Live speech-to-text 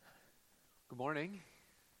Good morning.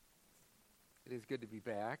 It is good to be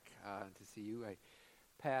back, to see you. I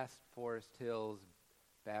pass Forest Hills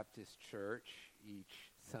Baptist Church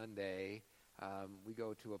each Sunday. We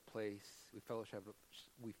go to a place, we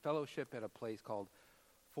fellowship at a place called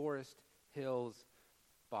Forest Hills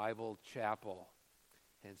Bible Chapel.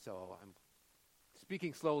 And so I'm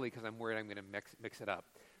speaking slowly because I'm worried I'm going to mix it up.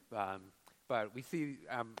 But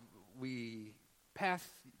we pass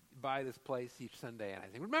by this place each Sunday, and I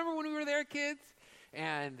think, remember when we were there, kids?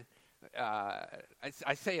 And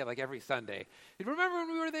I say it like every Sunday. Remember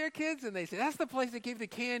when we were there, kids? And they say, that's the place that gave the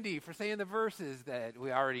candy for saying the verses that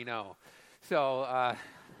we already know. So I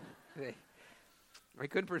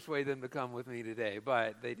couldn't persuade them to come with me today,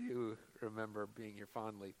 but they do remember being here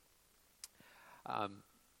fondly.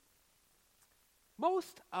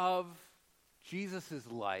 Most of Jesus'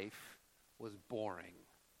 life was boring.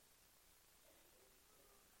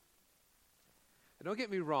 Don't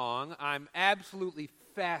get me wrong, I'm absolutely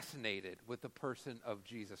fascinated with the person of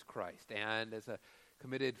Jesus Christ. And as a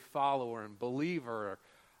committed follower and believer,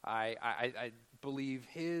 I believe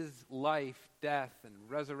his life, death, and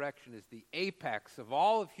resurrection is the apex of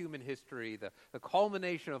all of human history, the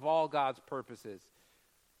culmination of all God's purposes.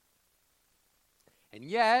 And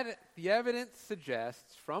yet, the evidence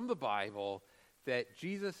suggests from the Bible that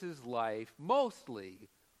Jesus' life mostly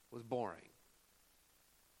was boring.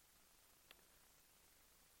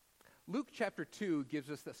 Luke chapter 2 gives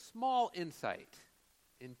us a small insight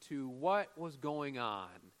into what was going on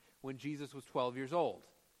when Jesus was 12 years old.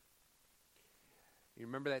 You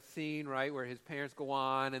remember that scene, right, where his parents go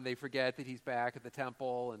on and they forget that he's back at the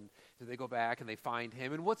temple, and so they go back and they find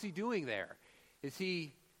him. And what's he doing there? Is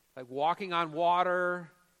he like walking on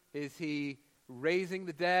water? Is he raising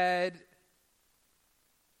the dead?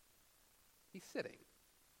 He's sitting.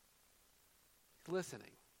 He's listening.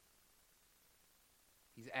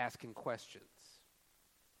 He's asking questions.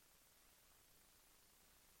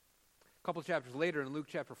 A couple of chapters later, in Luke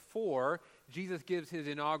chapter 4, Jesus gives his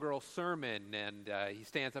inaugural sermon, and he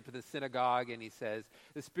stands up to the synagogue and he says,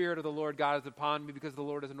 "The Spirit of the Lord God is upon me, because the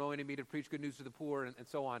Lord has anointed me to preach good news to the poor," and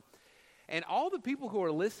so on. And all the people who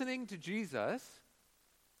are listening to Jesus,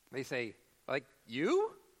 they say, like,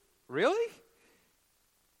 you? Really?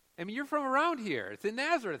 I mean, you're from around here. It's in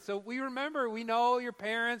Nazareth. So we know your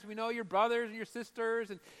parents, we know your brothers and your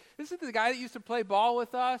sisters. And this is the guy that used to play ball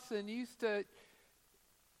with us and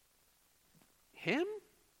him?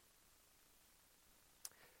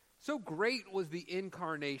 So great was the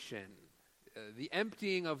incarnation, the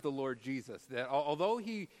emptying of the Lord Jesus, that although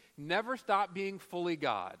he never stopped being fully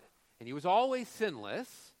God, and he was always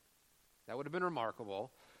sinless, that would have been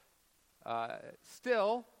remarkable,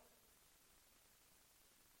 still,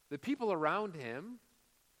 the people around him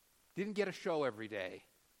didn't get a show every day.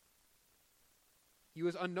 He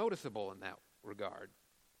was unnoticeable in that regard.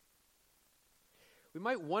 We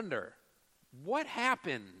might wonder, what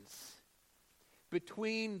happens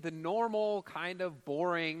between the normal, kind of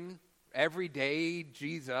boring, everyday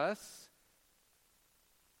Jesus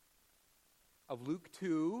of Luke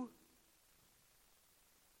 2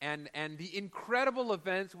 and the incredible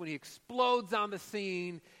events when he explodes on the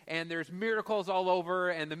scene and there's miracles all over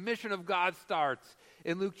and the mission of God starts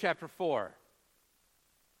in Luke chapter 4.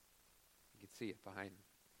 You can see it behind.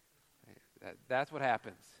 That's what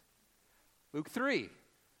happens. Luke 3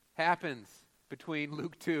 happens between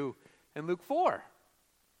Luke 2 and Luke 4.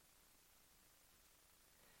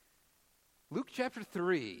 Luke chapter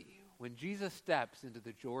 3, when Jesus steps into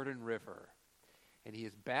the Jordan River and he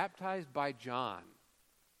is baptized by John,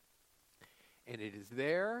 and it is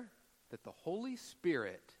there that the Holy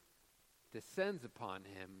Spirit descends upon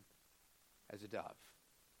him as a dove.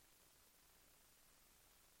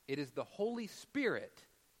 It is the Holy Spirit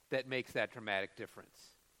that makes that dramatic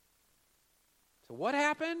difference. So what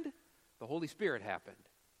happened? The Holy Spirit happened.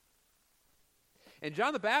 And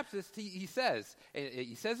John the Baptist, he says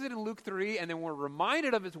it in Luke 3, and then we're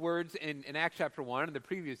reminded of his words in Acts chapter 1, in the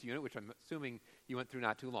previous unit, which I'm assuming you went through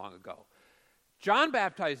not too long ago. John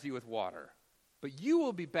baptized you with water, but you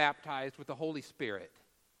will be baptized with the Holy Spirit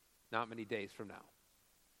not many days from now.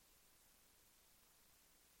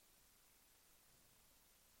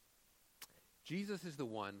 Jesus is the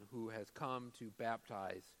one who has come to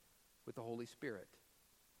baptize with the Holy Spirit.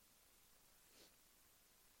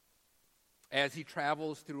 As he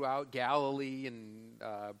travels throughout Galilee and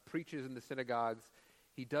preaches in the synagogues,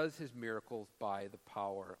 he does his miracles by the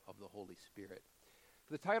power of the Holy Spirit.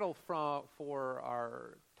 The title for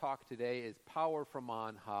our talk today is Power from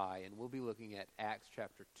on High, and we'll be looking at Acts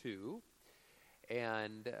chapter 2.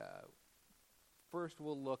 And first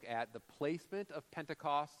we'll look at the placement of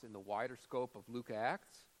Pentecost in the wider scope of Luke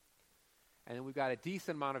Acts. And then we've got a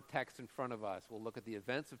decent amount of text in front of us. We'll look at the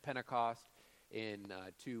events of Pentecost in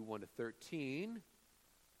 2:1-13.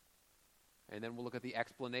 And then we'll look at the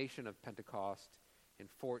explanation of Pentecost in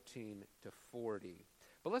 14-40.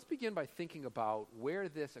 But let's begin by thinking about where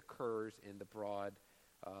this occurs in the broad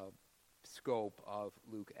scope of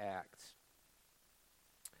Luke Acts.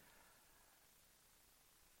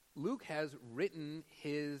 Luke has written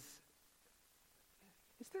his...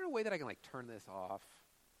 Is there a way that I can turn this off?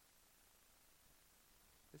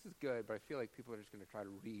 This is good, but I feel like people are just going to try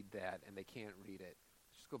to read that, and they can't read it.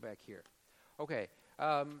 Let's just go back here. Okay.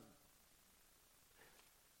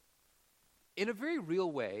 In a very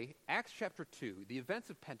real way, Acts chapter 2, the events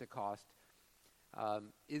of Pentecost,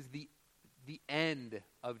 is the end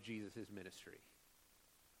of Jesus' ministry.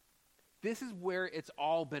 This is where it's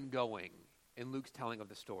all been going in Luke's telling of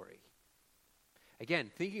the story.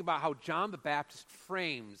 Again, thinking about how John the Baptist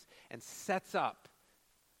frames and sets up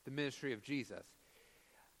the ministry of Jesus.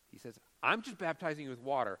 He says, I'm just baptizing you with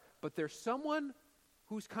water, but there's someone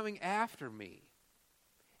who's coming after me,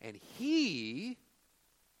 and he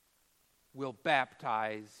will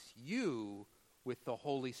baptize you with the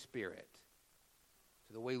Holy Spirit.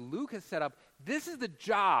 So the way Luke has set up, this is the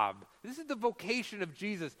job, this is the vocation of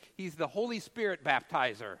Jesus. He's the Holy Spirit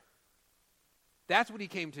baptizer. That's what he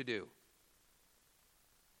came to do.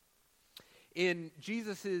 In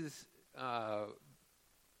Jesus'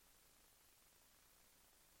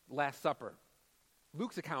 Last Supper,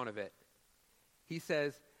 Luke's account of it, he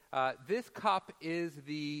says, this cup is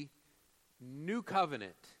the new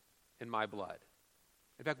covenant in my blood.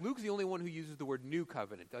 In fact, Luke's the only one who uses the word new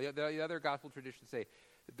covenant. The other gospel traditions say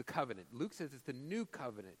the covenant. Luke says it's the new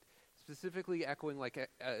covenant, specifically echoing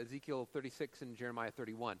Ezekiel 36 and Jeremiah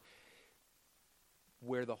 31,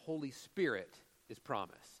 where the Holy Spirit is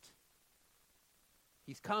promised.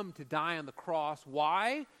 He's come to die on the cross.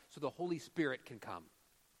 Why? So the Holy Spirit can come.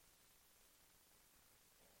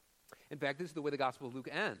 In fact, this is the way the Gospel of Luke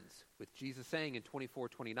ends, with Jesus saying in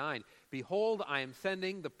 24:29, Behold, I am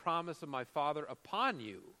sending the promise of my Father upon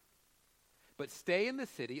you, but stay in the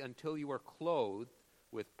city until you are clothed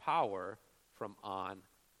with power from on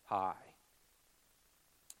high.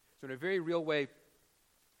 So in a very real way,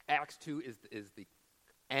 Acts 2 is the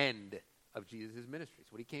end of Jesus' ministry.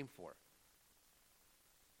 It's what he came for.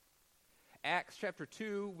 Acts chapter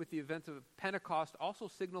 2, with the events of Pentecost, also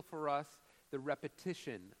signal for us the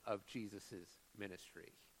repetition of Jesus'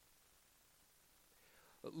 ministry.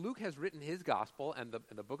 Luke has written his gospel and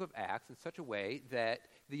the book of Acts in such a way that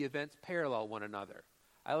the events parallel one another.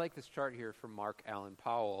 I like this chart here from Mark Allen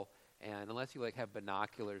Powell, and unless you have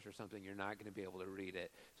binoculars or something, you're not going to be able to read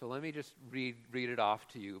it. So let me just read it off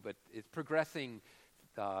to you, but it's progressing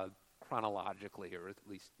chronologically, or at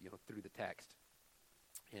least through the text.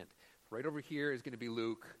 And right over here is going to be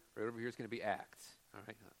Luke. Right over here is going to be Acts. All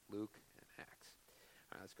right, Luke and Acts.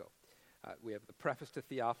 All right, let's go. We have the preface to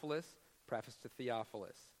Theophilus. Preface to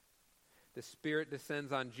Theophilus. The Spirit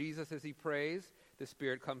descends on Jesus as he prays. The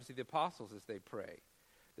Spirit comes to the apostles as they pray.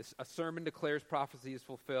 A sermon declares prophecy is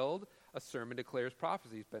fulfilled. A sermon declares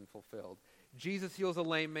prophecy has been fulfilled. Jesus heals a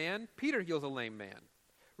lame man. Peter heals a lame man.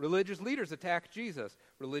 Religious leaders attack Jesus.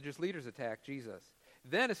 Religious leaders attack Jesus.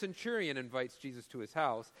 Then a centurion invites Jesus to his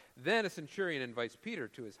house. Then a centurion invites Peter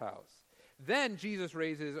to his house. Then Jesus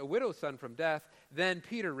raises a widow's son from death. Then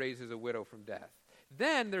Peter raises a widow from death.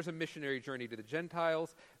 Then there's a missionary journey to the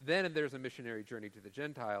Gentiles. Then there's a missionary journey to the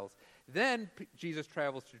Gentiles. Then Jesus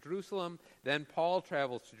travels to Jerusalem. Then Paul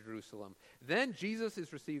travels to Jerusalem. Then Jesus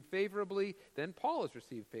is received favorably. Then Paul is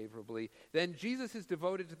received favorably. Then Jesus is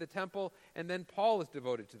devoted to the temple. And then Paul is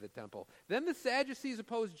devoted to the temple. Then the Sadducees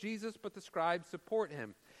oppose Jesus, but the scribes support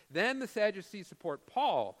him. Then the Sadducees support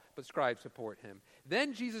Paul, but scribes support him.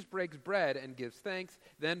 Then Jesus breaks bread and gives thanks.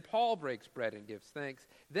 Then Paul breaks bread and gives thanks.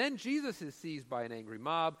 Then Jesus is seized by an angry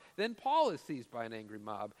mob. Then Paul is seized by an angry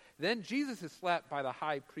mob. Then Jesus is slapped by the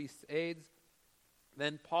high priest's aides.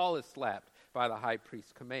 Then Paul is slapped by the high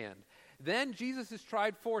priest's command. Then Jesus is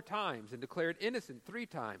tried 4 times and declared innocent 3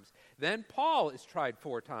 times. Then Paul is tried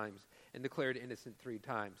 4 times and declared innocent 3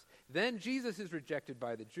 times. Then Jesus is rejected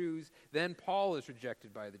by the Jews. Then Paul is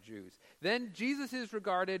rejected by the Jews. Then Jesus is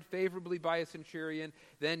regarded favorably by a centurion.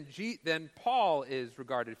 Then Paul is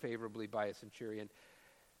regarded favorably by a centurion.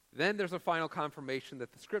 Then there's a final confirmation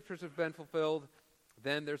that the scriptures have been fulfilled.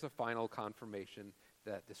 Then there's a final confirmation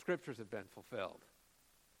that the scriptures have been fulfilled.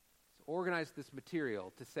 So organize this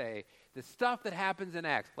material to say the stuff that happens in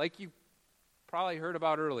Acts, like you probably heard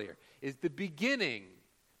about earlier, is the beginning.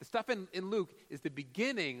 The stuff in Luke is the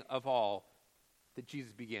beginning of all that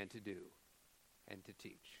Jesus began to do and to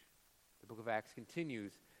teach. The book of Acts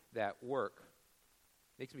continues that work.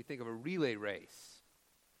 Makes me think of a relay race.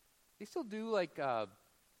 They still do like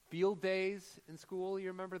field days in school. You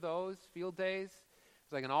remember those field days?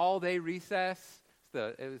 It's like an all-day recess.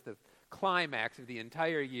 It was the climax of the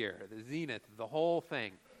entire year, the zenith of the whole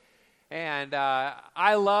thing. And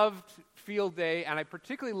I loved field day, and I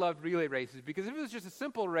particularly loved relay races because if it was just a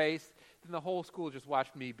simple race, then the whole school just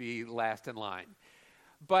watched me be last in line.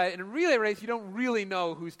 But in a relay race, you don't really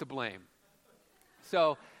know who's to blame.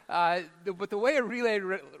 So, but the way a relay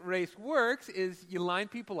race works is you line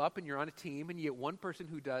people up, and you're on a team, and you get one person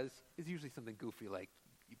who is usually something goofy, like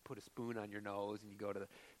you put a spoon on your nose, and you go to the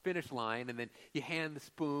finish line, and then you hand the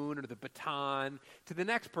spoon or the baton to the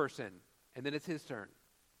next person, and then it's his turn.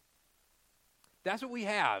 That's what we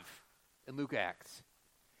have in Luke Acts.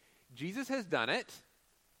 Jesus has done it,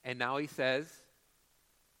 and now he says,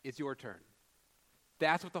 it's your turn.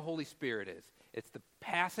 That's what the Holy Spirit is. It's the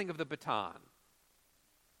passing of the baton.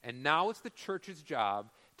 And now it's the church's job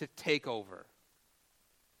to take over.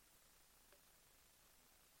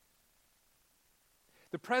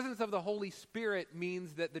 The presence of the Holy Spirit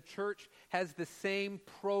means that the church has the same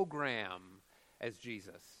program as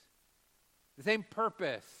Jesus, the same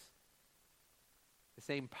purpose, the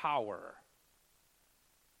same power.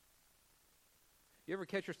 You ever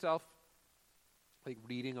catch yourself like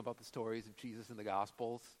reading about the stories of Jesus in the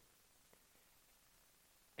Gospels?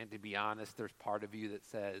 And to be honest, there's part of you that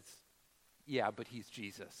says, yeah, but he's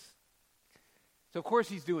Jesus. So of course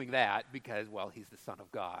he's doing that because, well, he's the Son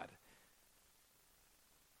of God.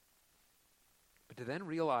 But to then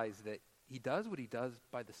realize that he does what he does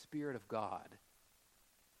by the Spirit of God,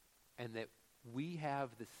 and that we have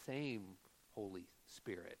the same Holy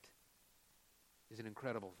Spirit, is an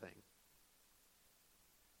incredible thing.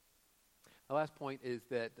 The last point is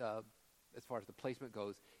that, as far as the placement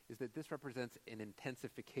goes, is that this represents an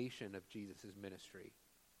intensification of Jesus' ministry.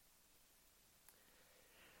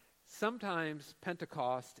 Sometimes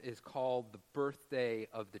Pentecost is called the birthday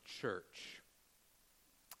of the church.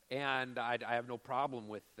 And I have no problem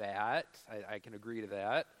with that. I can agree to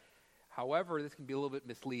that. However, this can be a little bit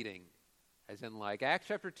misleading. As in, like, Acts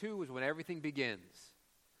chapter 2 is when everything begins.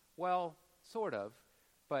 Well, sort of.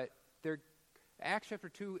 But Acts chapter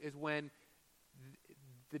 2 is when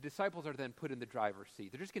the disciples are then put in the driver's seat.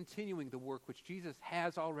 They're just continuing the work which Jesus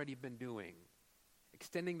has already been doing,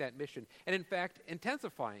 extending that mission, and in fact,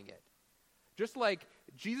 intensifying it. Just like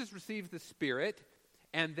Jesus receives the Spirit,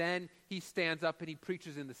 and then he stands up and he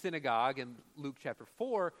preaches in the synagogue in Luke chapter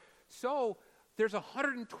 4, so there's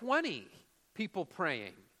 120 people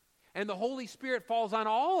praying, and the Holy Spirit falls on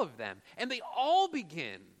all of them, and they all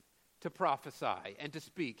begin to prophesy and to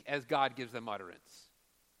speak as God gives them utterance.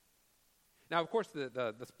 Now, of course,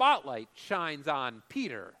 the spotlight shines on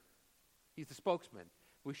Peter. He's the spokesman.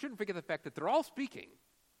 We shouldn't forget the fact that they're all speaking.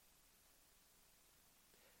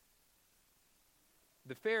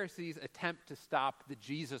 The Pharisees attempt to stop the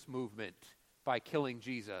Jesus movement by killing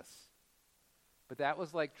Jesus. But that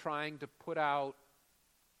was like trying to put out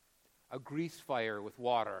a grease fire with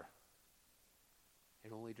water.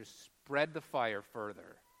 It only just spread the fire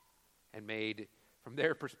further and made, from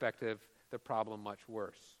their perspective, the problem much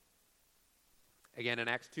worse. Again, in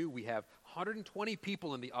Acts 2, we have 120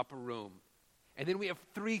 people in the upper room. And then we have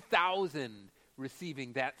 3,000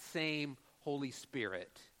 receiving that same Holy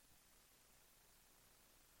Spirit.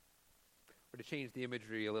 Or to change the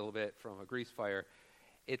imagery a little bit from a grease fire,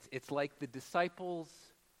 it's like the disciples,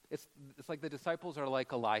 it's like the disciples are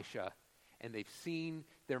like Elisha, and they've seen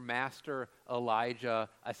their master Elijah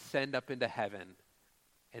ascend up into heaven,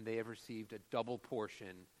 and they have received a double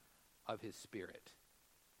portion of his Spirit.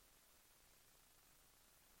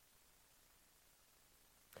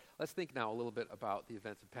 Let's think now a little bit about the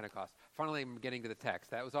events of Pentecost. Finally, I'm getting to the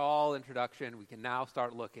text. That was all introduction. We can now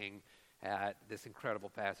start looking at this incredible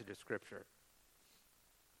passage of Scripture.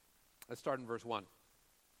 Let's start in verse 1.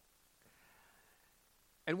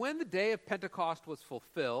 And when the day of Pentecost was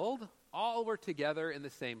fulfilled, all were together in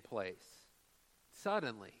the same place.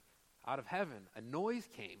 Suddenly, out of heaven, a noise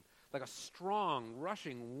came like a strong,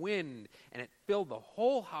 rushing wind, and it filled the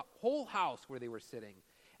whole house where they were sitting.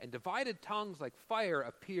 And divided tongues like fire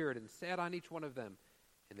appeared and sat on each one of them.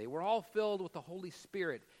 And they were all filled with the Holy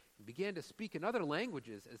Spirit and began to speak in other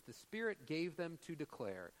languages as the Spirit gave them to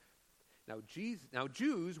declare. Now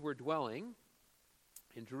Jews were dwelling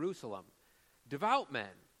in Jerusalem, devout men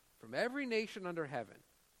from every nation under heaven.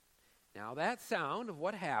 Now that sound of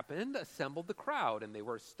what happened assembled the crowd, and they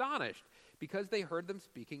were astonished because they heard them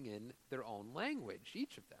speaking in their own language,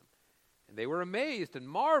 each of them. And they were amazed and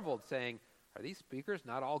marveled, saying, "Are these speakers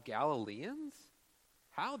not all Galileans?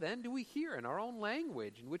 How then do we hear in our own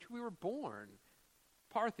language in which we were born?"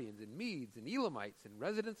 Parthians and Medes and Elamites and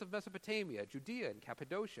residents of Mesopotamia, Judea and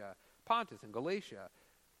Cappadocia, Pontus and Galatia,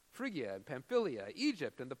 Phrygia and Pamphylia,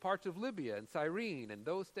 Egypt and the parts of Libya and Cyrene, and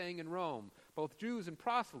those staying in Rome, both Jews and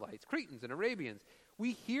proselytes, Cretans and Arabians.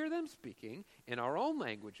 We hear them speaking in our own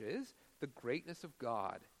languages the greatness of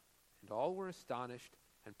God. And all were astonished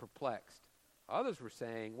and perplexed. Others were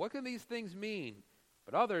saying, what can these things mean?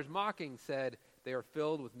 But others, mocking, said, they are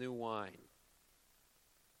filled with new wine.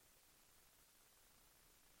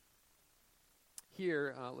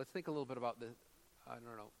 Here, let's think a little bit about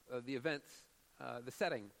the events, the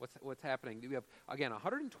setting, what's happening. We have, again,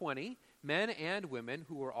 120 men and women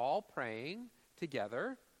who are all praying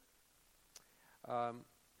together.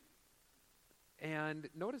 And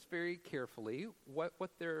notice very carefully what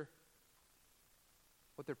their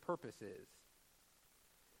purpose is.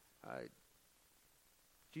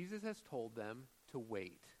 Jesus has told them to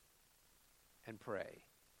wait and pray.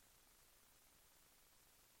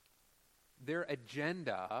 Their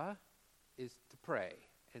agenda is to pray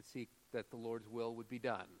and seek that the Lord's will would be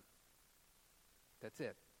done. That's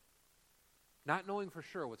it. Not knowing for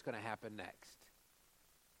sure what's going to happen next.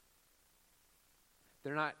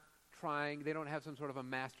 They're not trying, they don't have some sort of a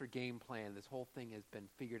master game plan. This whole thing has been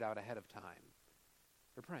figured out ahead of time.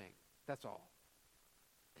 They're praying. That's all.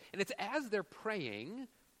 And it's as they're praying,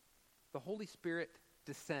 the Holy Spirit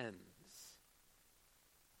descends.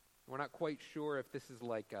 We're not quite sure if this is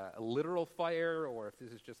like a literal fire or if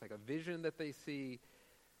this is just like a vision that they see.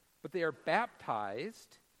 But they are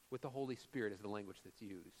baptized with the Holy Spirit is the language that's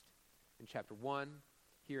used. In chapter 1,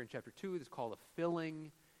 here in chapter 2, it's called a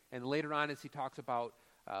filling. And later on, as he talks about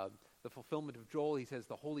the fulfillment of Joel, he says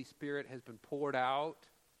the Holy Spirit has been poured out.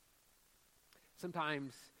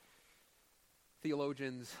 Sometimes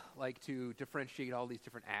theologians like to differentiate all these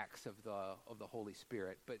different acts of the Holy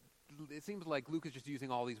Spirit, but it seems like Luke is just using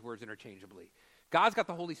all these words interchangeably. God's got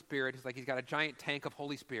the Holy Spirit. It's like he's got a giant tank of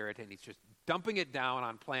Holy Spirit, and he's just dumping it down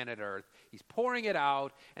on planet Earth. He's pouring it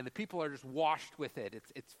out, and the people are just washed with it.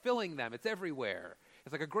 It's filling them. It's everywhere.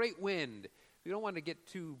 It's like a great wind. We don't want to get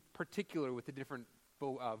too particular with the different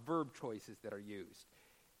verb choices that are used.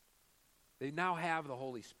 They now have the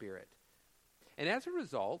Holy Spirit. And as a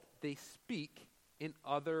result, they speak in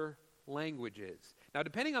other languages. Now,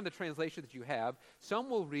 depending on the translation that you have, some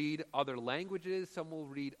will read other languages, some will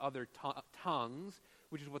read other tongues,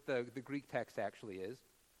 which is what the Greek text actually is.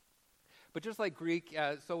 But just like Greek,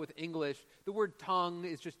 so with English, the word tongue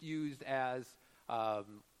is just used as the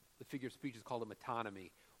figure of speech is called a metonymy,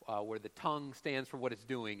 where the tongue stands for what it's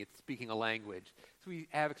doing. It's speaking a language. So we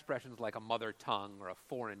have expressions like a mother tongue or a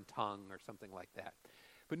foreign tongue or something like that.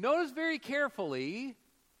 But notice very carefully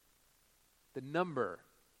the number.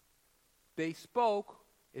 They spoke,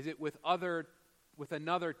 is it with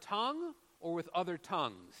another tongue or with other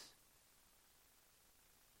tongues?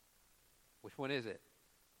 Which one is it?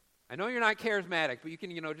 I know you're not charismatic, but you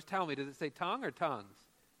can, just tell me, does it say tongue or tongues?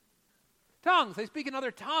 Tongues. They speak in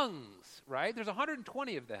other tongues, right? There's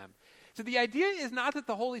 120 of them. So the idea is not that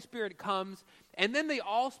the Holy Spirit comes and then they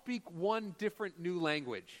all speak one different new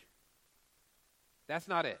language. That's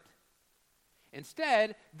not it.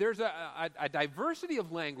 Instead, there's a diversity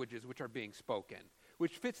of languages which are being spoken,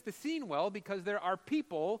 which fits the scene well because there are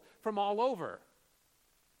people from all over.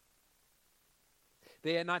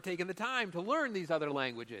 They had not taken the time to learn these other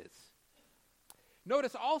languages.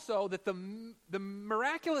 Notice also that the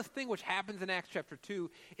miraculous thing which happens in Acts chapter 2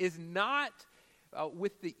 is not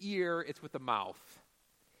with the ear, it's with the mouth.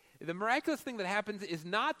 The miraculous thing that happens is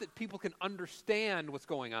not that people can understand what's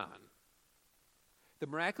going on. The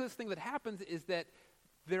miraculous thing that happens is that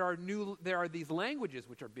there are these languages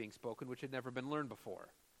which are being spoken which had never been learned before.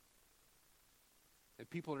 And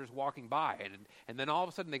people are just walking by, and then all of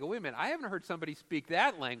a sudden they go, wait a minute, I haven't heard somebody speak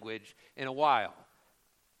that language in a while.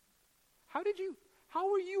 How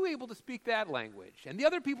were you able to speak that language? And the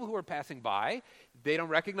other people who are passing by, they don't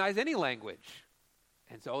recognize any language.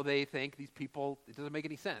 And so they think these people, it doesn't make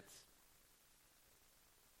any sense.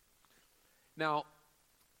 Now,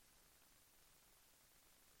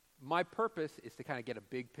 my purpose is to kind of get a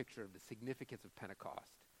big picture of the significance of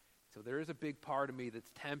Pentecost. So there is a big part of me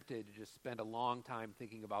that's tempted to just spend a long time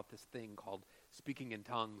thinking about this thing called speaking in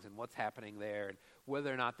tongues and what's happening there and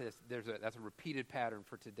whether or not that's a repeated pattern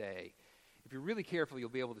for today. If you're really careful, you'll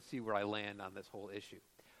be able to see where I land on this whole issue.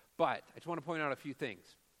 But I just want to point out a few things.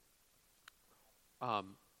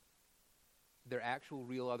 They're actual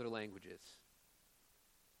real other languages.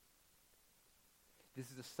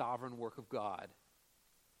 This is a sovereign work of God.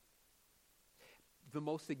 The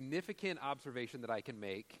most significant observation that I can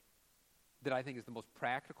make, that I think is the most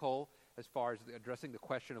practical as far as addressing the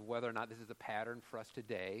question of whether or not this is a pattern for us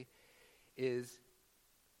today, is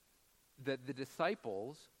that the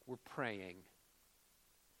disciples were praying,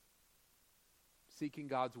 seeking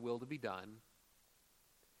God's will to be done,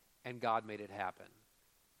 and God made it happen.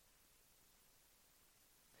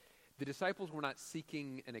 The disciples were not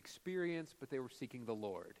seeking an experience, but they were seeking the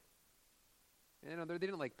Lord. You know, they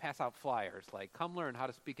didn't like pass out flyers like, come learn how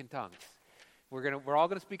to speak in tongues. We're all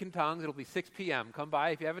going to speak in tongues. It'll be 6 p.m. Come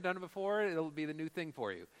by. If you haven't done it before, it'll be the new thing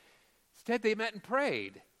for you. Instead, they met and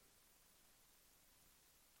prayed.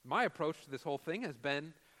 My approach to this whole thing has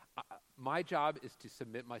been, my job is to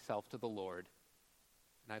submit myself to the Lord.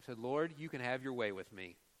 And I've said, Lord, you can have your way with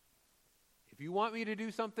me. If you want me to do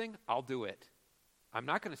something, I'll do it. I'm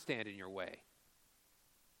not going to stand in your way.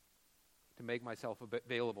 To make myself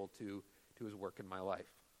available to his work in my life.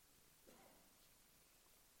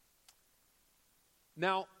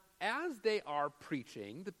 Now, as they are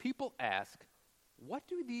preaching, the people ask, what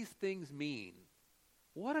do these things mean?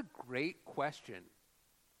 What a great question.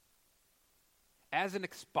 As an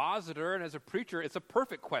expositor and as a preacher, it's a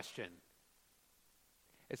perfect question.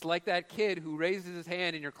 It's like that kid who raises his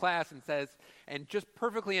hand in your class and says, and just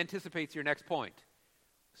perfectly anticipates your next point.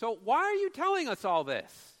 So why are you telling us all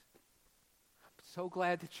this? I'm so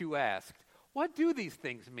glad that you asked. What do these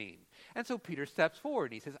things mean? And so Peter steps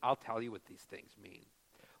forward and he says, I'll tell you what these things mean.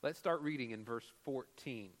 Let's start reading in verse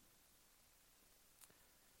 14.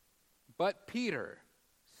 But Peter,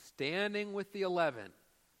 standing with the 11,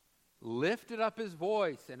 lifted up his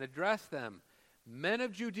voice and addressed them, Men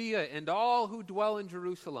of Judea and all who dwell in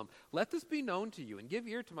Jerusalem, let this be known to you, and give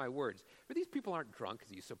ear to my words. For these people aren't drunk,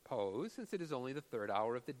 as you suppose, since it is only the 3rd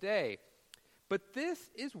hour of the day. But this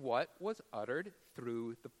is what was uttered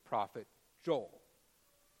through the prophet Joel.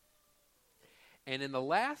 And in the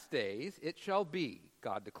last days it shall be,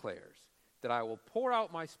 God declares, that I will pour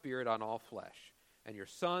out my spirit on all flesh, and your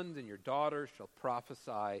sons and your daughters shall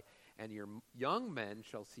prophesy, and your young men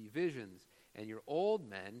shall see visions, and your old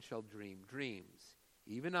men shall dream dreams.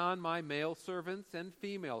 Even on my male servants and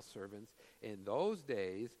female servants, in those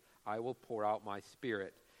days I will pour out my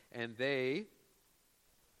spirit. And they,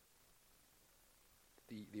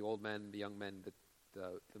 the old men, the young men,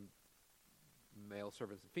 the male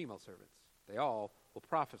servants and female servants, they all will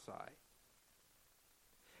prophesy.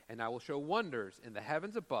 And I will show wonders in the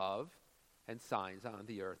heavens above and signs on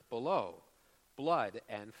the earth below, blood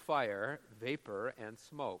and fire, vapor and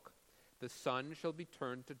smoke. The sun shall be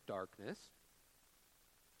turned to darkness,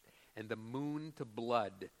 and the moon to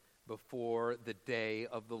blood before the day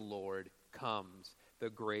of the Lord comes,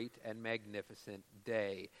 the great and magnificent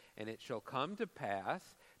day. And it shall come to pass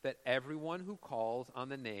that everyone who calls on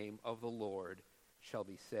the name of the Lord shall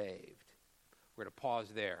be saved. We're going to pause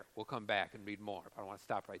there. We'll come back and read more. I want to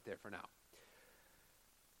stop right there for now.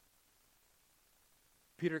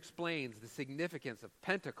 Peter explains the significance of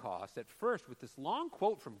Pentecost at first with this long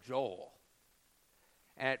quote from Joel.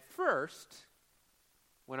 At first,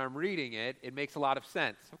 when I'm reading it, it makes a lot of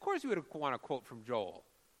sense. Of course you would want to quote from Joel.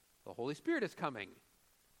 The Holy Spirit is coming.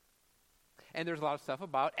 And there's a lot of stuff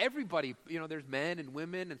about everybody. You know, there's men and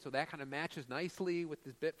women, and so that kind of matches nicely with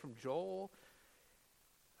this bit from Joel.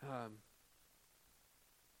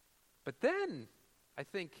 But then, I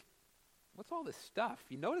think, what's all this stuff?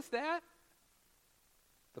 You notice that?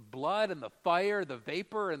 The blood and the fire, the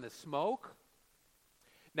vapor and the smoke.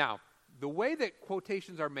 Now, the way that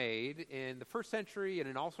quotations are made in the first century and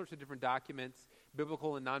in all sorts of different documents,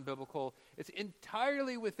 biblical and non-biblical, it's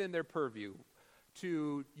entirely within their purview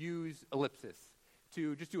to use ellipsis,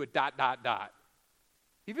 to just do a ...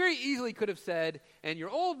 He very easily could have said, and your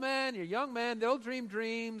old men, your young men, they'll dream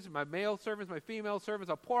dreams, my male servants, my female servants,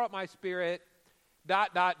 I'll pour out my spirit, ...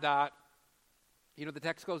 You know, the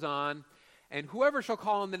text goes on, and whoever shall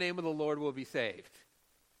call on the name of the Lord will be saved.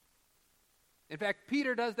 In fact,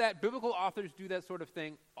 Peter does that. Biblical authors do that sort of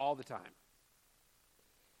thing all the time.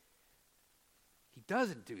 He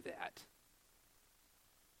doesn't do that.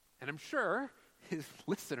 And I'm sure his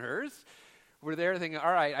listeners were there thinking,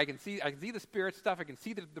 all right, I can see the spirit stuff, I can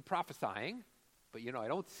see the prophesying, but I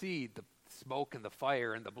don't see the smoke and the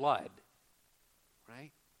fire and the blood.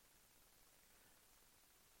 Right?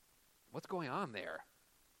 What's going on there?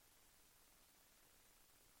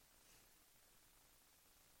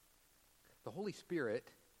 The Holy Spirit,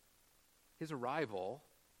 his arrival,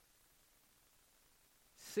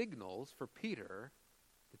 signals for Peter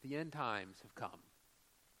that the end times have come.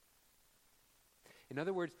 In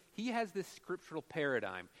other words, he has this scriptural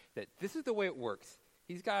paradigm that this is the way it works.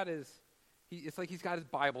 It's like he's got his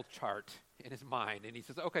Bible chart in his mind, and he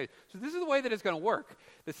says, okay, so this is the way that it's going to work.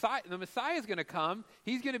 The Messiah is going to come,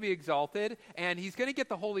 he's going to be exalted, and he's going to get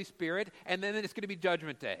the Holy Spirit, and then it's going to be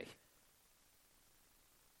Judgment Day.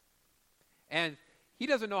 And He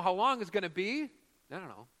doesn't know how long it's going to be. I don't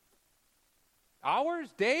know.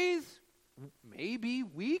 Hours, days, maybe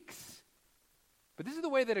weeks. But this is the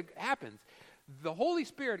way that it happens. The Holy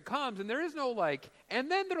Spirit comes, and there is no and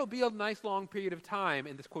then there'll be a nice long period of time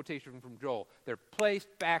in this quotation from Joel. They're placed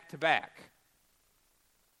back to back.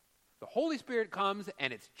 The Holy Spirit comes,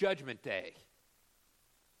 and it's Judgment Day.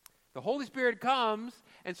 The Holy Spirit comes,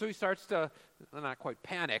 and so he starts to, not quite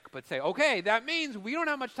panic, but say, okay, that means we don't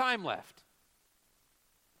have much time left.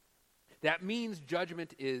 That means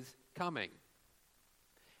judgment is coming.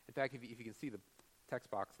 In fact, if you can see the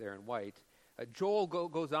text box there in white, Joel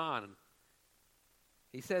goes on.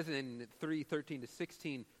 He says in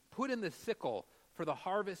 3:13-16, put in the sickle, for the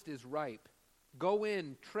harvest is ripe. Go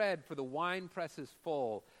in, tread, for the winepress is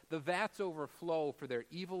full. The vats overflow, for their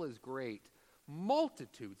evil is great.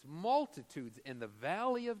 Multitudes in the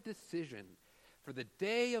valley of decision. For the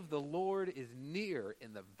day of the Lord is near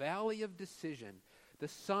in the valley of decision. The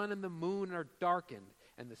sun and the moon are darkened,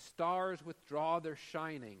 and the stars withdraw their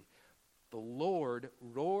shining. The Lord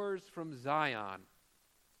roars from Zion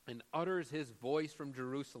and utters his voice from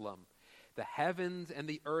Jerusalem. The heavens and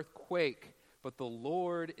the earth quake, but the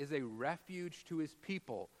Lord is a refuge to his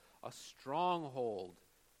people, a stronghold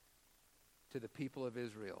to the people of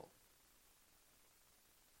Israel.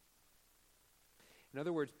 In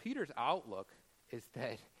other words, Peter's outlook is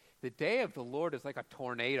that the day of the Lord is like a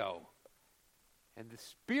tornado, and the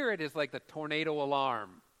Spirit is like the tornado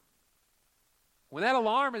alarm. When that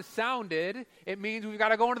alarm is sounded, it means we've got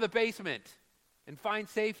to go into the basement and find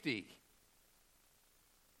safety.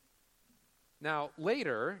 Now,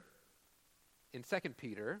 later, in 2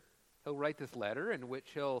 Peter, he'll write this letter in which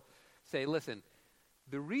he'll say, listen,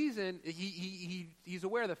 the reason, he's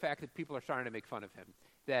aware of the fact that people are starting to make fun of him,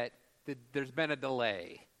 that there's been a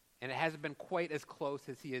delay, and it hasn't been quite as close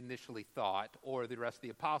as he initially thought, or the rest of the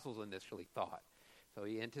apostles initially thought. So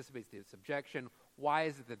he anticipates this objection. Why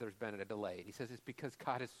is it that there's been a delay? And he says it's because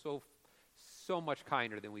God is so much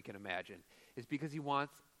kinder than we can imagine. It's because he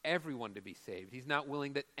wants everyone to be saved. He's not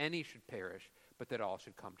willing that any should perish, but that all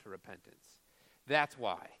should come to repentance. That's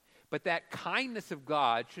why. But that kindness of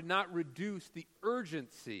God should not reduce the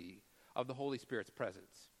urgency of the Holy Spirit's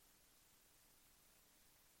presence.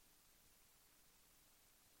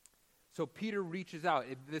 So Peter reaches out.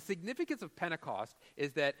 The significance of Pentecost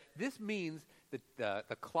is that this means that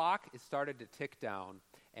the clock is started to tick down,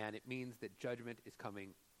 and it means that judgment is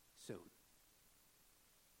coming soon.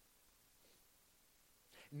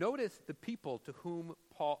 Notice the people to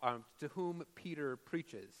whom Peter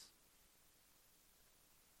preaches.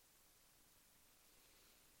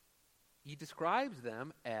 He describes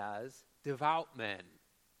them as devout men.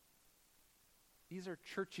 These are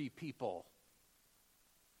churchy people.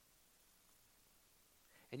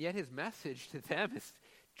 And yet his message to them is,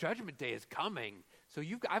 Judgment Day is coming, so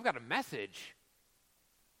I've got a message.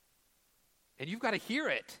 And you've got to hear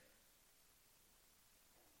it.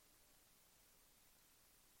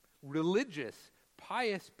 Religious,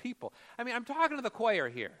 pious people. I mean, I'm talking to the choir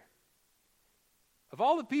here. Of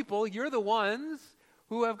all the people, you're the ones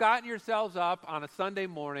who have gotten yourselves up on a Sunday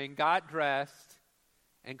morning, got dressed,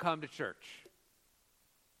 and come to church.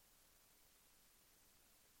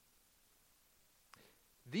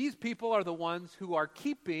 These people are the ones who are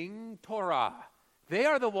keeping Torah. They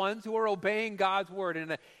are the ones who are obeying God's word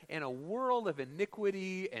in a world of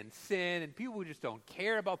iniquity and sin and people who just don't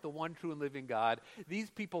care about the one true and living God. These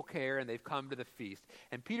people care, and they've come to the feast.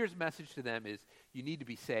 And Peter's message to them is, you need to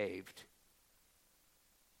be saved.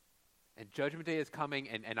 And Judgment Day is coming,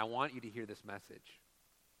 and I want you to hear this message.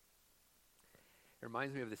 It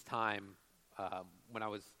reminds me of this time when I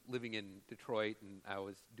was living in Detroit, and I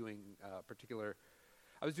was doing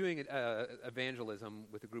evangelism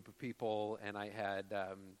with a group of people, and I had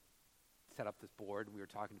set up this board. We were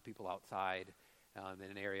talking to people outside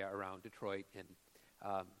in an area around Detroit, and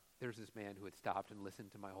there's this man who had stopped and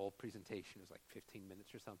listened to my whole presentation. It was like 15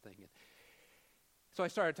 minutes or something. And so I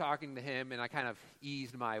started talking to him, and I kind of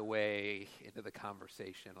eased my way into the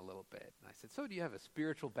conversation a little bit. And I said, so do you have a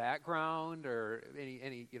spiritual background or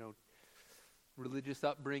any religious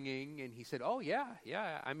upbringing? And he said, oh, yeah.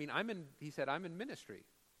 I mean, I'm in ministry.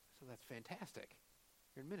 So that's fantastic.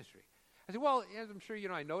 You're in ministry. I said, well, as I'm sure you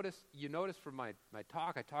noticed from my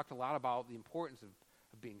talk, I talked a lot about the importance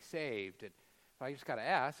of being saved. And so I just got to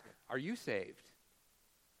ask, are you saved?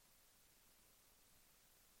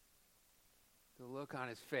 The look on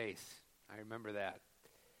his face, I remember that.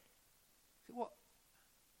 I said, well,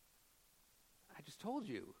 I just told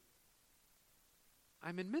you,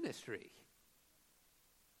 I'm in ministry.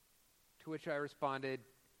 To which I responded,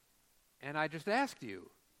 and I just asked you,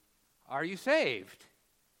 are you saved?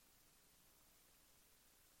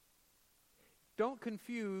 don't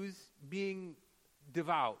confuse being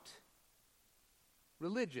devout,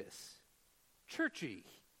 religious, churchy,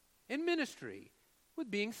 in ministry with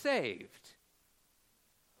being saved.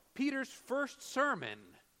 Peter's first sermon,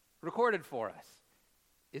 recorded for us,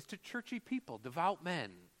 is to churchy people, devout men,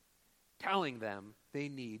 telling them they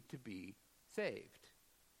need to be saved.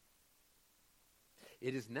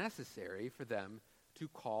 It is necessary for them to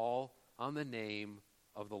call on the name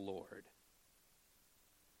of the Lord.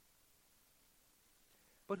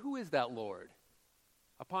 But who is that Lord?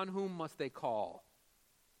 Upon whom must they call?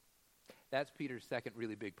 That's Peter's second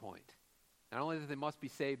really big point. Not only that they must be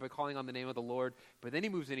saved by calling on the name of the Lord, but then he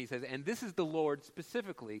moves in, he says, and this is the Lord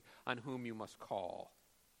specifically on whom you must call.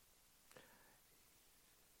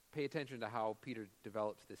 Pay attention to how Peter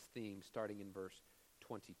develops this theme starting in verse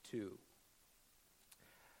 22.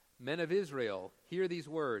 Men of Israel, hear these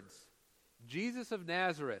words. Jesus of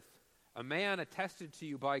Nazareth, a man attested to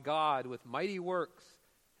you by God with mighty works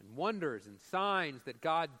and wonders and signs that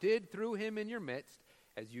God did through him in your midst,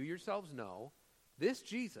 as you yourselves know, this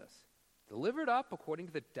Jesus, delivered up according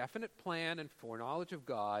to the definite plan and foreknowledge of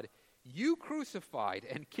God, you crucified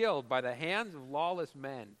and killed by the hands of lawless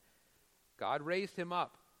men. God raised him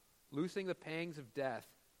up, loosing the pangs of death,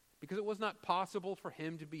 because it was not possible for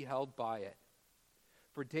him to be held by it.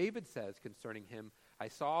 For David says concerning him, I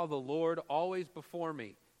saw the Lord always before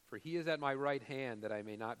me, for he is at my right hand, that I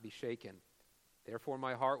may not be shaken. Therefore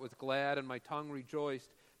my heart was glad and my tongue rejoiced.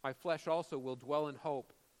 My flesh also will dwell in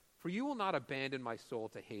hope. For you will not abandon my soul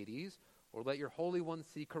to Hades, or let your Holy One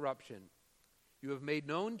see corruption. You have made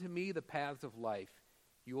known to me the paths of life.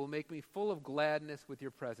 You will make me full of gladness with your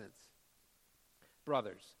presence.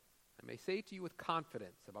 Brothers, I may say to you with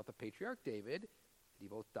confidence about the patriarch David, that he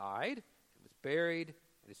both died and was buried,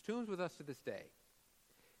 and his tomb is with us to this day.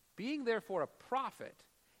 Being therefore a prophet,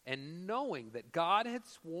 and knowing that God had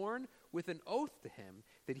sworn with an oath to him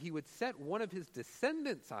that he would set one of his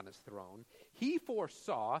descendants on his throne, he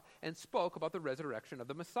foresaw and spoke about the resurrection of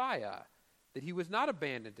the Messiah, that he was not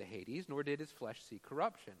abandoned to Hades, nor did his flesh see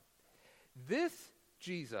corruption. This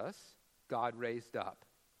Jesus God raised up,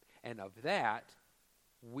 and of that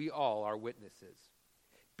we all are witnesses.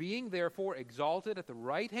 Being therefore exalted at the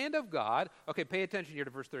right hand of God, okay, pay attention here to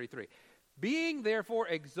verse 33. Being therefore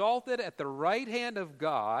exalted at the right hand of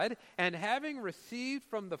God, and having received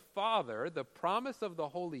from the Father the promise of the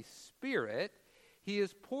Holy Spirit, he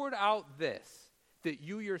has poured out this, that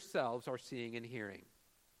you yourselves are seeing and hearing.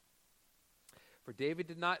 For David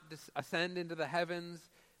did not ascend into the heavens,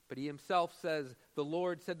 but he himself says, the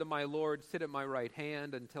Lord said to my Lord, sit at my right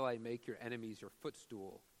hand until I make your enemies your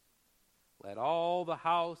footstool. Let all the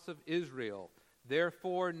house of Israel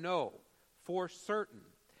therefore know for certain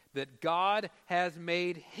that God has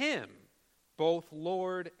made him both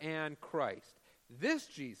Lord and Christ, this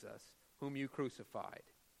Jesus whom you crucified.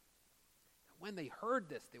 When they heard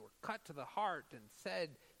this, they were cut to the heart and said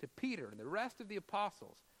to Peter and the rest of the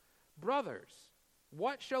apostles, brothers,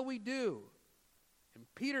 what shall we do? And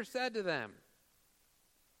Peter said to them,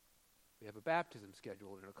 we have a baptism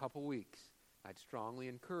scheduled in a couple weeks. I'd strongly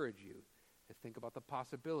encourage you to think about the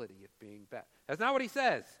possibility of being baptized. That's not what he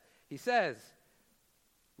says. He says,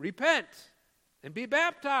 repent and be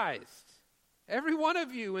baptized, every one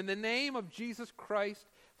of you, in the name of Jesus Christ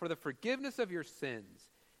for the forgiveness of your sins,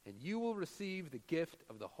 and you will receive the gift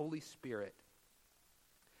of the Holy Spirit.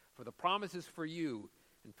 For the promise is for you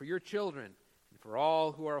and for your children and for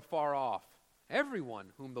all who are afar off, everyone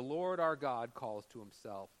whom the Lord our God calls to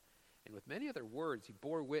himself. And with many other words he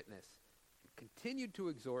bore witness and continued to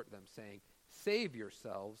exhort them, saying, save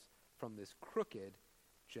yourselves from this crooked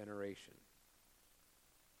generation.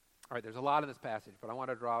 All right, there's a lot in this passage, but I want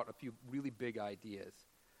to draw out a few really big ideas.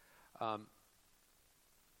 The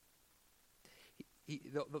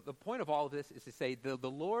point of all of this is to say the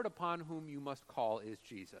Lord upon whom you must call is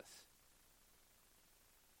Jesus.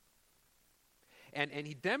 And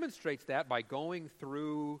he demonstrates that by going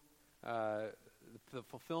through the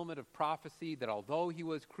fulfillment of prophecy, that although he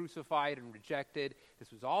was crucified and rejected,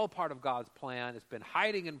 this was all part of God's plan. It's been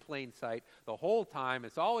hiding in plain sight the whole time.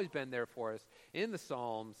 It's always been there for us in the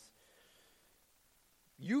Psalms.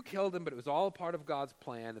 You killed him, but it was all part of God's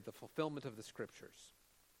plan at the fulfillment of the Scriptures.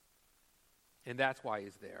 And that's why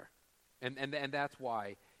he's there. And that's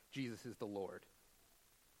why Jesus is the Lord.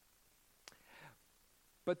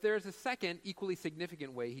 But there's a second, equally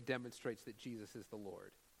significant way he demonstrates that Jesus is the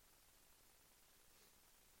Lord.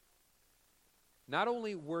 Not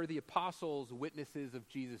only were the apostles witnesses of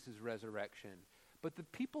Jesus' resurrection, but the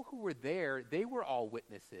people who were there, they were all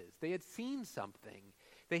witnesses. They had seen something.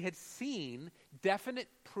 They had seen definite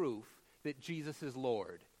proof that Jesus is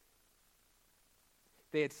Lord.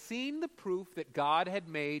 They had seen the proof that God had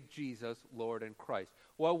made Jesus Lord and Christ.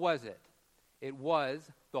 What was it? It was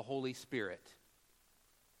the Holy Spirit.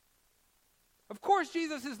 Of course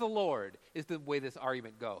Jesus is the Lord, is the way this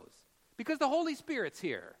argument goes. Because the Holy Spirit's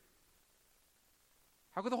here.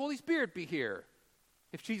 How could the Holy Spirit be here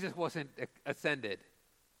if Jesus wasn't ascended?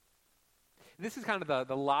 This is kind of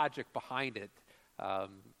the logic behind it,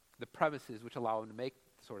 the premises which allow him to make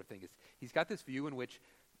the sort of thing. He's got this view in which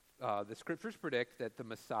the Scriptures predict that the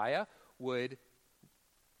Messiah would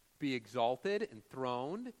be exalted,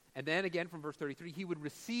 enthroned, and then again from verse 33, he would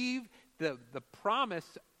receive the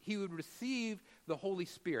promise, he would receive the Holy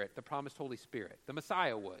Spirit, the promised Holy Spirit. The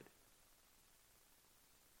Messiah would.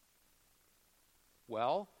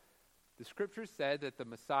 Well, the Scriptures said that the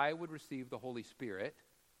Messiah would receive the Holy Spirit.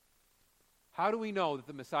 How do we know that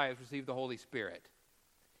the Messiah has received the Holy Spirit?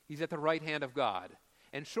 He's at the right hand of God.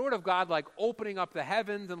 And short of God like opening up the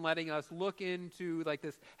heavens and letting us look into like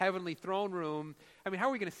this heavenly throne room, I mean, how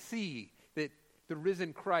are we going to see that the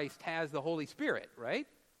risen Christ has the Holy Spirit, right?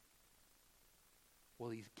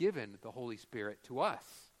 Well, he's given the Holy Spirit to us.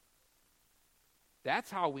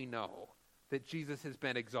 That's how we know that Jesus has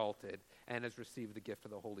been exalted and has received the gift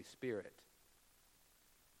of the Holy Spirit.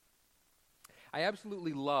 I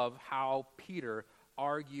absolutely love how Peter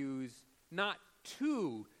argues not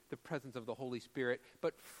to the presence of the Holy Spirit,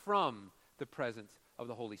 but from the presence of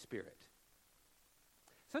the Holy Spirit.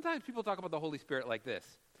 Sometimes people talk about the Holy Spirit like this,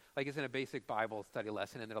 like it's in a basic Bible study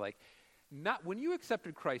lesson, and they're like, when you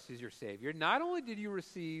accepted Christ as your Savior, not only did you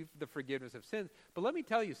receive the forgiveness of sins, but let me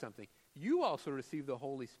tell you something, you also received the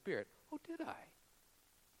Holy Spirit. Oh, did I?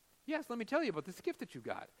 Yes, let me tell you about this gift that you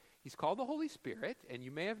got. He's called the Holy Spirit, and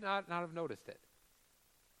you may have not have noticed it.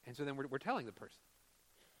 And so then we're telling the person.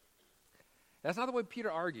 That's not the way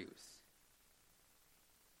Peter argues.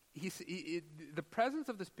 The presence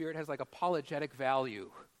of the Spirit has like apologetic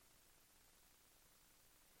value.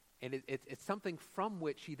 And it's something from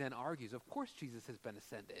which he then argues. Of course Jesus has been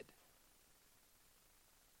ascended.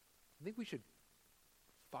 I think we should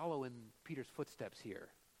follow in Peter's footsteps here.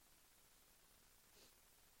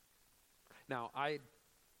 Now, I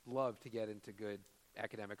love to get into good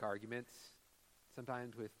academic arguments,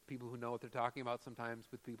 sometimes with people who know what they're talking about, sometimes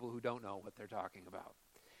with people who don't know what they're talking about.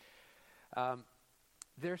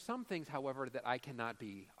 There are some things, however, that I cannot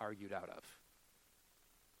be argued out of.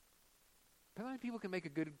 But people can make a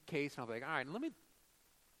good case, and I'll be like, all right,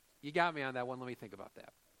 you got me on that one, let me think about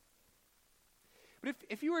that. But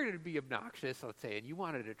if you were to be obnoxious, let's say, and you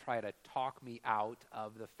wanted to try to talk me out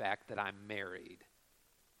of the fact that I'm married,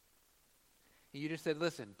 and you just said,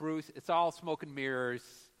 listen, Bruce, it's all smoke and mirrors.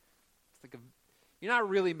 It's like you're not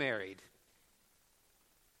really married.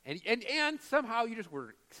 And somehow you just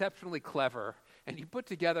were exceptionally clever, and you put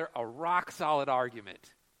together a rock-solid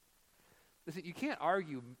argument. Listen, you can't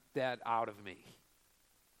argue that out of me.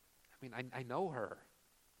 I mean, I know her.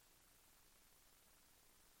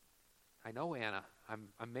 I know Anna.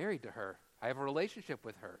 I'm married to her. I have a relationship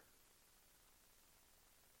with her.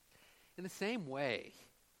 In the same way,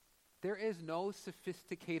 there is no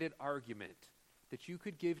sophisticated argument that you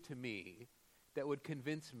could give to me that would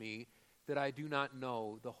convince me that I do not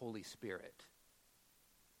know the Holy Spirit.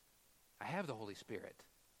 I have the Holy Spirit.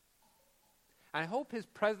 I hope his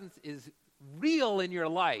presence is real in your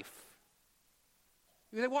life.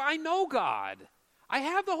 You say, well, I know God. I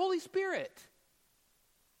have the Holy Spirit.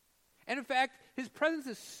 And in fact, his presence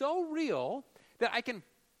is so real that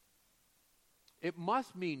it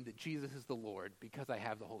must mean that Jesus is the Lord because I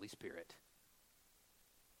have the Holy Spirit.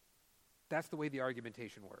 That's the way the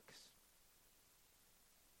argumentation works.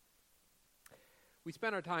 We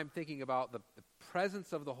spend our time thinking about the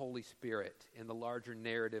presence of the Holy Spirit in the larger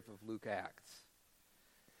narrative of Luke Acts.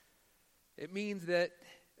 It means that,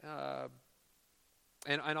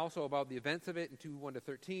 and also about the events of it in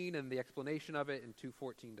 2:1-13 and the explanation of it in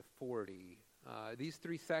 2:14-40. These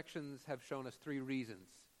three sections have shown us three reasons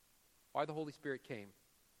why the Holy Spirit came.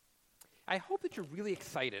 I hope that you're really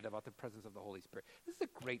excited about the presence of the Holy Spirit. This is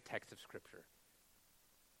a great text of Scripture.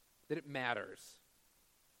 That it matters.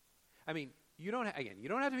 I mean, you don't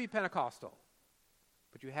have to be Pentecostal,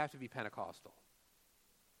 but you have to be Pentecostal.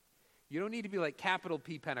 You don't need to be like capital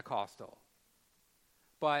P Pentecostal.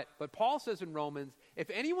 But Paul says in Romans,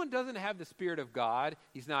 if anyone doesn't have the Spirit of God,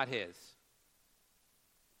 he's not his.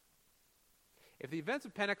 If the events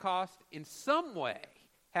of Pentecost in some way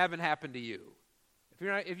haven't happened to you,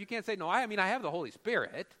 if you can't say, no, I have the Holy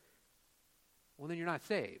Spirit, well, then you're not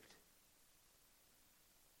saved.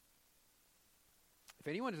 If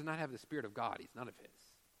anyone does not have the Spirit of God, he's none of his.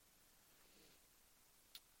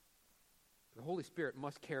 The Holy Spirit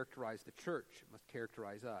must characterize the church. It must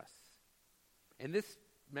characterize us. And this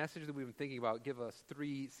message that we've been thinking about give us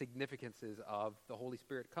three significances of the Holy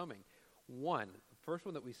Spirit coming. One, the first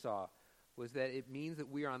one that we saw was that it means that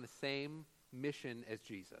we are on the same mission as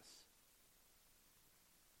Jesus.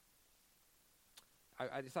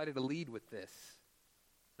 I decided to lead with this,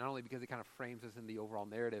 not only because it kind of frames us in the overall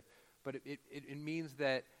narrative, but it means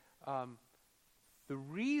that the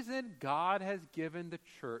reason God has given the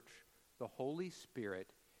church the Holy Spirit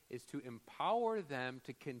is to empower them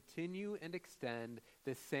to continue and extend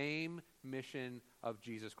the same mission of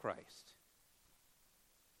Jesus Christ.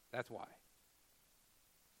 That's why.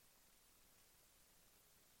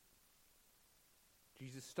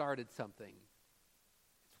 Jesus started something.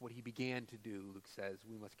 It's what he began to do, Luke says.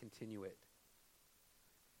 We must continue it.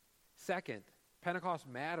 Second, Pentecost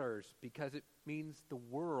matters because it means the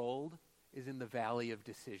world is in the valley of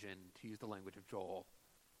decision, to use the language of Joel.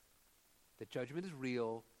 That judgment is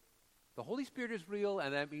real, the Holy Spirit is real,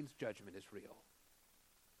 and that means judgment is real.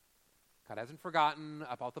 God hasn't forgotten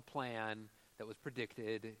about the plan that was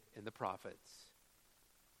predicted in the prophets.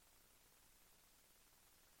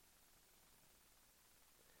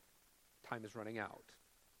 Time is running out.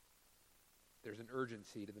 There's an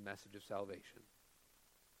urgency to the message of salvation.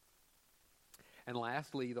 And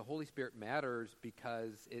lastly, the Holy Spirit matters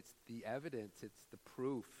because it's the evidence, it's the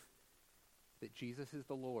proof that Jesus is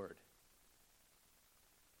the Lord.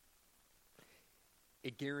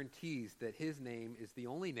 It guarantees that his name is the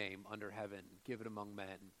only name under heaven given among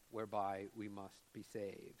men whereby we must be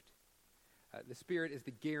saved. The Spirit is the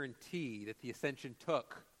guarantee that the ascension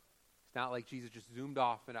took. It's not like Jesus just zoomed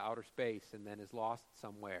off into outer space and then is lost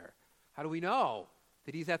somewhere. How do we know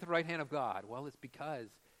that he's at the right hand of God? Well, it's because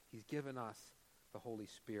he's given us the Holy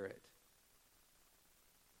Spirit.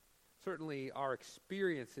 Certainly, our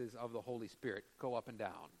experiences of the Holy Spirit go up and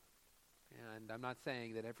down. And I'm not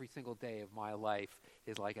saying that every single day of my life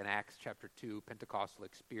is like an Acts chapter 2 Pentecostal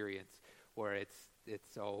experience where it's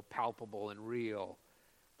so palpable and real.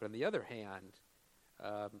 But on the other hand,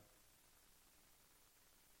 the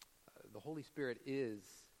Holy Spirit is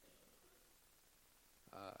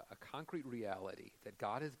a concrete reality that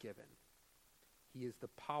God has given. He is the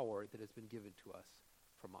power that has been given to us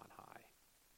from on high.